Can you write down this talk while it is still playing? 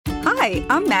Hi,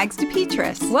 I'm Mags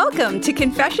DePetris. Welcome to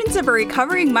Confessions of a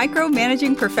Recovering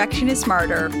Micromanaging Perfectionist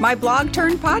Martyr, my blog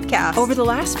turned podcast. Over the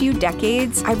last few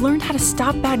decades, I've learned how to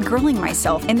stop bad girling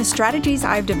myself, and the strategies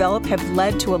I've developed have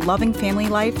led to a loving family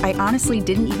life I honestly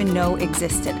didn't even know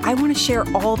existed. I want to share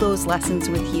all those lessons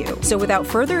with you. So without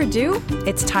further ado,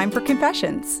 it's time for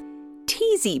Confessions.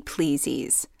 Teasey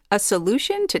Pleasies, a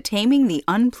solution to taming the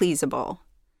unpleasable.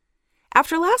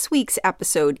 After last week's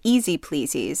episode, Easy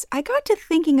Pleasies, I got to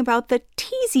thinking about the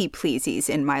Teasey Pleasies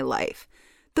in my life.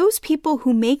 Those people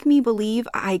who make me believe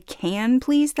I can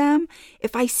please them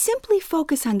if I simply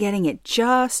focus on getting it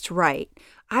just right.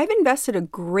 I've invested a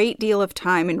great deal of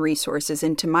time and resources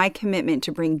into my commitment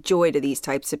to bring joy to these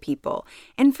types of people.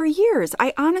 And for years,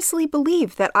 I honestly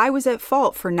believed that I was at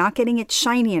fault for not getting it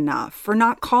shiny enough, for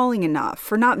not calling enough,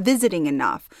 for not visiting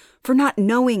enough, for not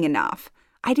knowing enough.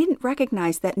 I didn't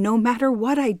recognize that no matter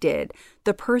what I did,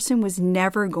 the person was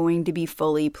never going to be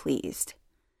fully pleased.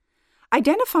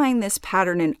 Identifying this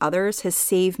pattern in others has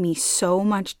saved me so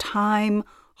much time,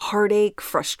 heartache,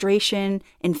 frustration,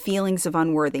 and feelings of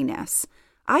unworthiness.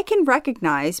 I can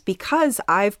recognize, because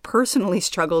I've personally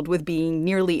struggled with being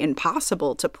nearly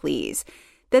impossible to please,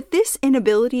 that this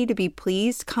inability to be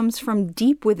pleased comes from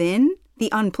deep within the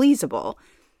unpleasable.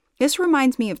 This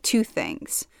reminds me of two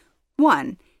things.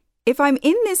 One, if I'm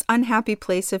in this unhappy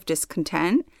place of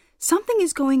discontent, something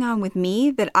is going on with me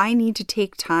that I need to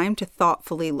take time to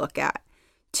thoughtfully look at.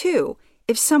 Two,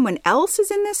 if someone else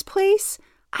is in this place,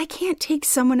 I can't take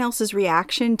someone else's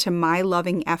reaction to my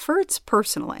loving efforts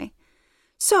personally.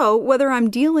 So, whether I'm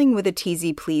dealing with a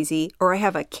teasy pleasy or I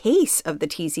have a case of the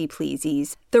teasy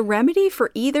pleasies, the remedy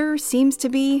for either seems to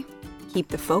be keep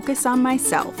the focus on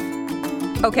myself.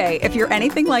 Okay, if you're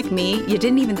anything like me, you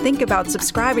didn't even think about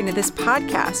subscribing to this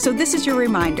podcast, so this is your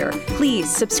reminder.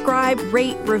 Please subscribe,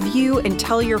 rate, review, and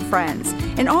tell your friends.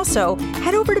 And also,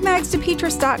 head over to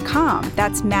magsdepetris.com.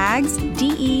 That's Mags,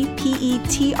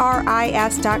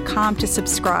 DEPETRIS.com to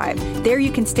subscribe. There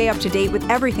you can stay up to date with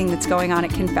everything that's going on at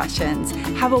Confessions.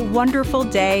 Have a wonderful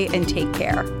day and take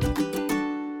care.